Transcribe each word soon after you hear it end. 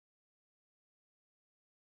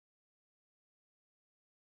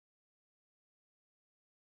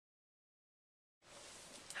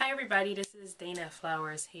Hi everybody, this is Dana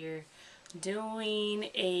Flowers here doing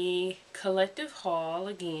a collective haul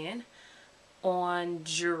again on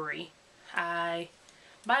jewelry. I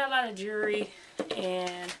buy a lot of jewelry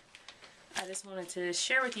and I just wanted to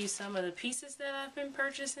share with you some of the pieces that I've been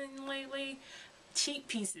purchasing lately. Cheap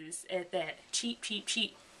pieces at that. Cheap, cheap,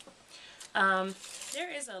 cheap.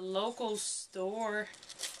 There is a local store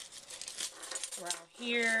around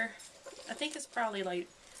here. I think it's probably like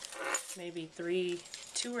maybe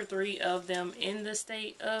two or three of them in the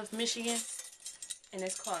state of Michigan, and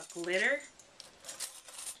it's called Glitter.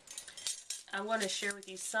 I'm going to share with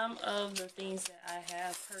you some of the things that I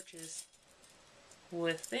have purchased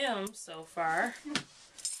with them so far.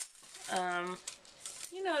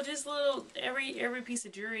 You know, just little, every piece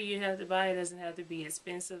of jewelry you have to buy, it doesn't have to be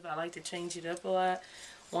expensive. I like to change it up a lot.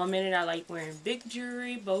 One minute I like wearing big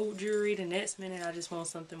jewelry, bold jewelry. The next minute I just want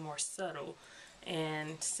something more subtle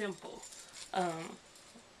and simple.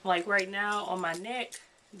 Like right now on my neck,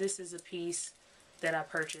 this is a piece that I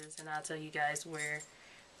purchased, and I'll tell you guys where.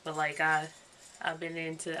 But like I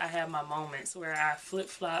have my moments where I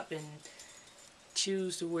flip-flop and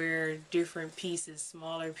choose to wear different pieces,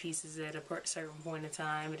 smaller pieces at a certain point in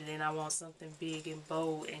time, and then I want something big and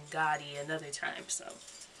bold and gaudy another time. So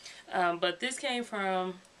but this came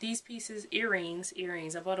from these pieces, earrings.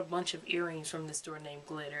 I bought a bunch of earrings from the store named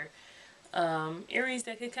Glitter. Earrings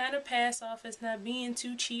that could kind of pass off as not being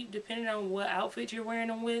too cheap depending on what outfit you're wearing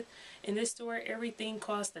them with. In this store, everything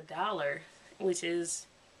cost $1, which is,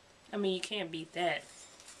 I mean, you can't beat that.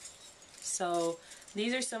 So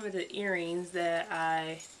these are some of the earrings that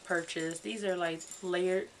I purchased. These are like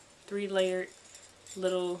layered, 3-layered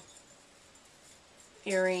little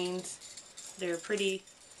earrings. They're pretty,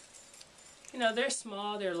 you know, they're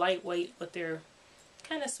small, they're lightweight, but they're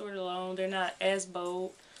kind of sort of long. They're not as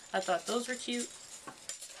bold. I thought those were cute.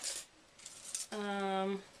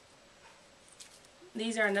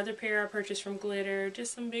 These are another pair I purchased from Glitter.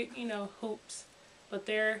 Just some big, you know, hoops. But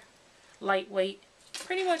they're lightweight.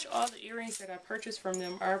 Pretty much all the earrings that I purchased from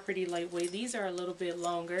them are pretty lightweight. These are a little bit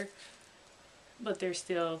longer, but they're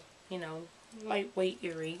still, you know, lightweight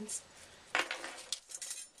earrings.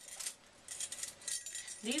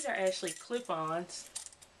 These are actually clip-ons.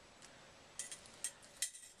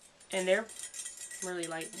 And they're really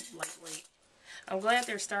lightweight. I'm glad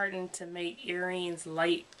they're starting to make earrings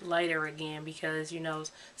lighter again, because you know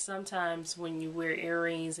sometimes when you wear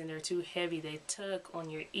earrings and they're too heavy, they tug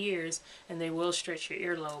on your ears and they will stretch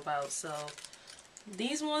your earlobe out. So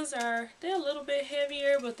these ones they're a little bit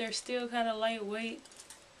heavier, but they're still kind of lightweight.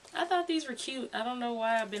 I thought these were cute. I don't know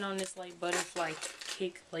why I've been on this like butterfly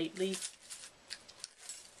kick lately.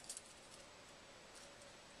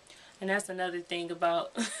 And that's another thing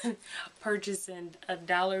about purchasing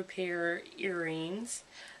 $1 pair earrings.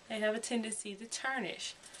 They have a tendency to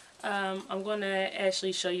tarnish. I'm going to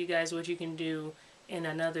actually show you guys what you can do in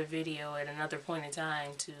another video at another point in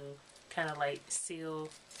time to kind of like seal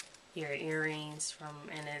your earrings from,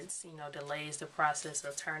 and it's, you know, delays the process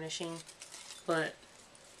of tarnishing. But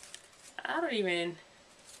I don't even,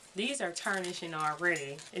 these are tarnishing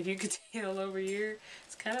already. If you could tell over here,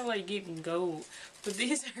 it's kind of like getting gold. But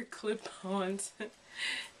these are clip-ons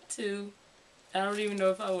too. I don't even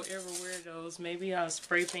know if I will ever wear those. Maybe I'll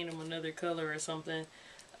spray paint them another color or something.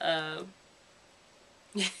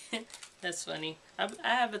 That's funny. I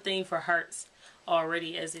have a thing for hearts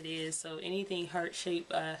already as it is, so anything heart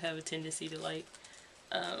shaped I have a tendency to like.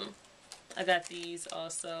 I got these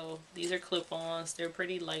also. These are clip-ons. They're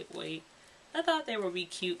pretty lightweight. I thought they would be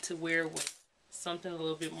cute to wear with something a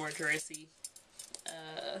little bit more dressy.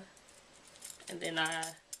 And then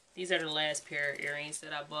these are the last pair of earrings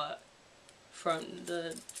that I bought from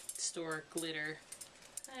the store Glitter.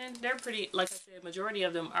 And they're pretty, like I said, majority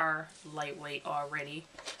of them are lightweight already.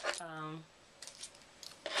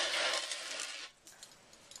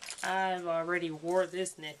 I've already wore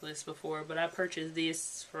this necklace before, but I purchased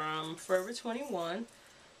this from Forever 21. I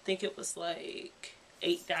think it was like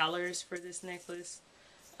 $8 for this necklace.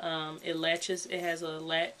 It latches, it has a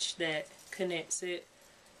latch that connects it,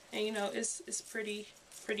 and you know, it's pretty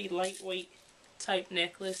lightweight type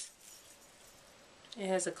necklace. It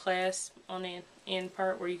has a clasp on the end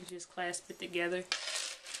part where you can just clasp it together.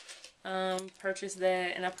 Purchased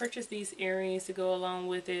that, and I purchased these earrings to go along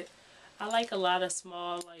with it. I like a lot of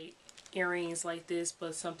small like earrings like this,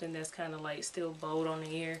 but something that's kind of like still bold on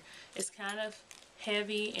the ear. It's kind of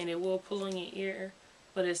heavy and it will pull on your ear,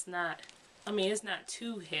 but it's not, I mean, it's not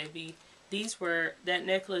too heavy. That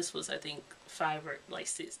necklace was I think $5 or like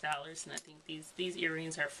 $6, and I think these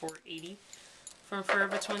earrings are $4.80 from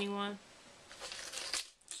Forever 21.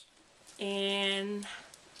 And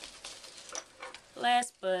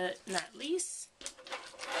last but not least,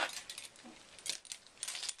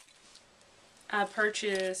 I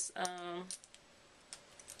purchased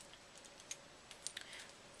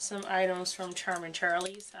some items from Charmin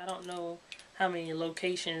Charlie's. I don't know how many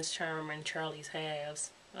locations Charmin Charlie's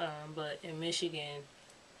has, but in Michigan,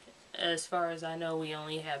 as far as I know, we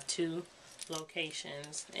only have 2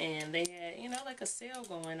 locations, and they had, you know, like a sale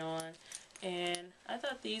going on, and I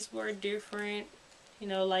thought these were different, you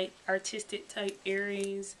know, like artistic type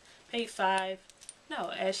earrings. Paid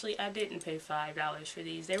no, actually I didn't pay $5 for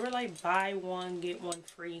these. They were like buy one get one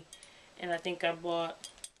free, and I think I bought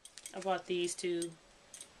these 2.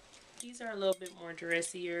 These are a little bit more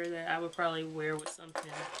dressier that I would probably wear with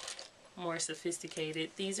something more sophisticated.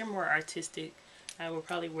 These are more artistic. I would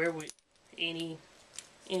probably wear with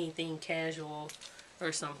anything casual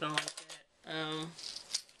or something like that.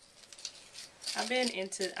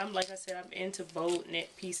 Like I said, I'm into bold neck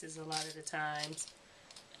pieces a lot of the times.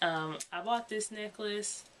 I bought this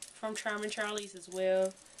necklace from Charmin Charlie's as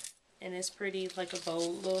well, and it's pretty, like a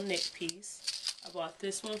bold little neck piece. I bought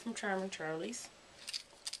this one from Charmin Charlie's.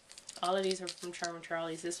 All of these are from Charmin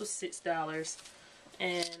Charlie's. This was $6.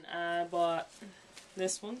 And I bought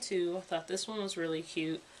this one too. I thought this one was really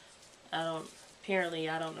cute. Apparently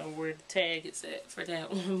I don't know where the tag is at for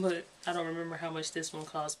that one, but I don't remember how much this one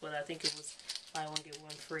cost, but I think it was buy one get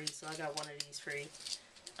one free, so I got one of these free.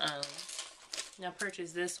 I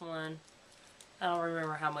purchased this one. I don't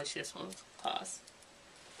remember how much this one cost.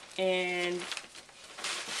 And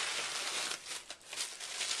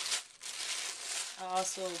I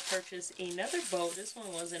also purchased another boat. This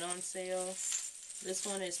one wasn't on sale. This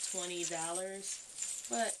one is $20,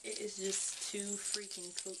 but it is just too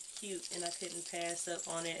freaking cute, and I couldn't pass up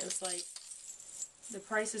on it. It was like, the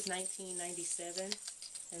price is $19.97,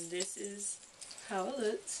 and this is how it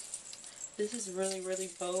looks. This is really,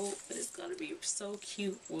 really bold, but it's gonna be so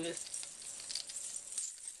cute with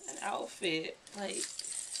an outfit. Like,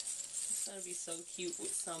 it's gonna be so cute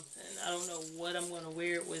with something. I don't know what I'm gonna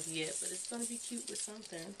wear it with yet, but it's gonna be cute with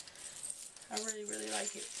something. I really, really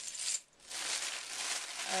like it.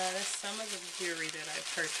 That's some of the jewelry that I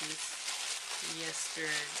purchased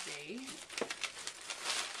yesterday.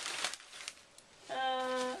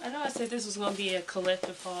 I know I said this was going to be a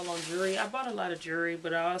collective haul on jewelry. I bought a lot of jewelry,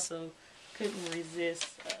 but I also couldn't resist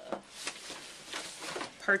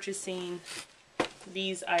purchasing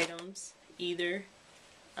these items either.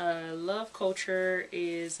 Love Culture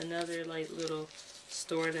is another like little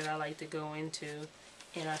store that I like to go into,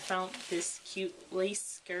 and I found this cute lace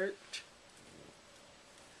skirt.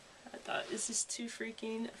 I thought this is too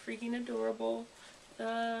freaking adorable.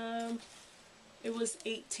 It was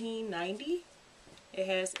 $18.90. It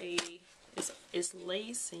has it's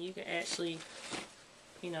lace, and you can actually,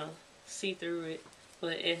 you know, see through it,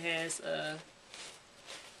 but it has a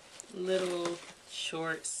little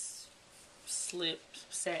short slip,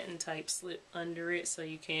 satin type slip under it, so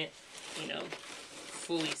you can't, you know,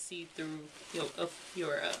 fully see through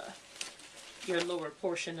your lower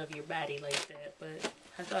portion of your body like that. But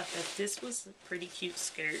I thought that this was a pretty cute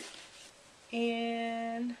skirt,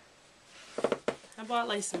 and I bought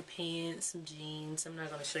like some pants, some jeans. I'm not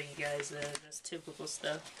going to show you guys that's typical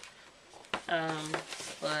stuff.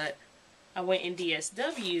 But I went in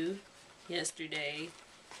DSW yesterday,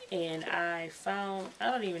 and I found,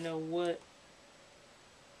 I don't even know what,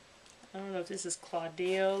 I don't know if this is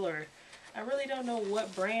Claudel, or I really don't know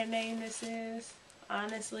what brand name this is,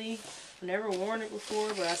 honestly. I've never worn it before,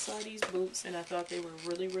 but I saw these boots and I thought they were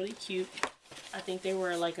really, really cute. I think they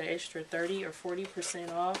were like an extra 30 or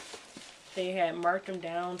 40% off. They had marked them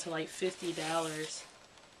down to like $50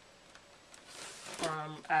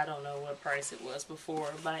 from, I don't know what price it was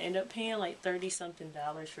before, but I ended up paying like $30-something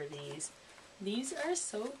for these. These are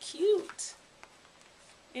so cute.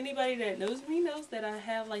 Anybody that knows me knows that I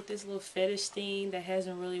have like this little fetish thing that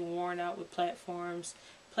hasn't really worn out with platforms.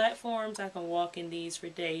 Platforms, I can walk in these for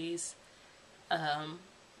days. I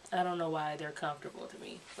don't know why they're comfortable to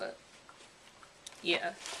me, but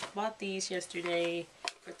yeah, bought these yesterday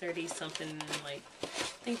for 30-something, like I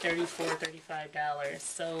think $34, $35.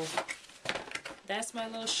 So that's my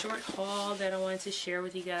little short haul that I wanted to share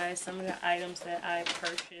with you guys. Some of the items that I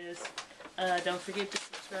purchased. Don't forget to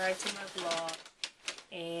subscribe to my blog,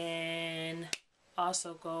 and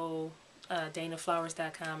also go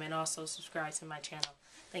danaflowers.com and also subscribe to my channel.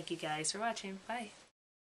 Thank you guys for watching. Bye.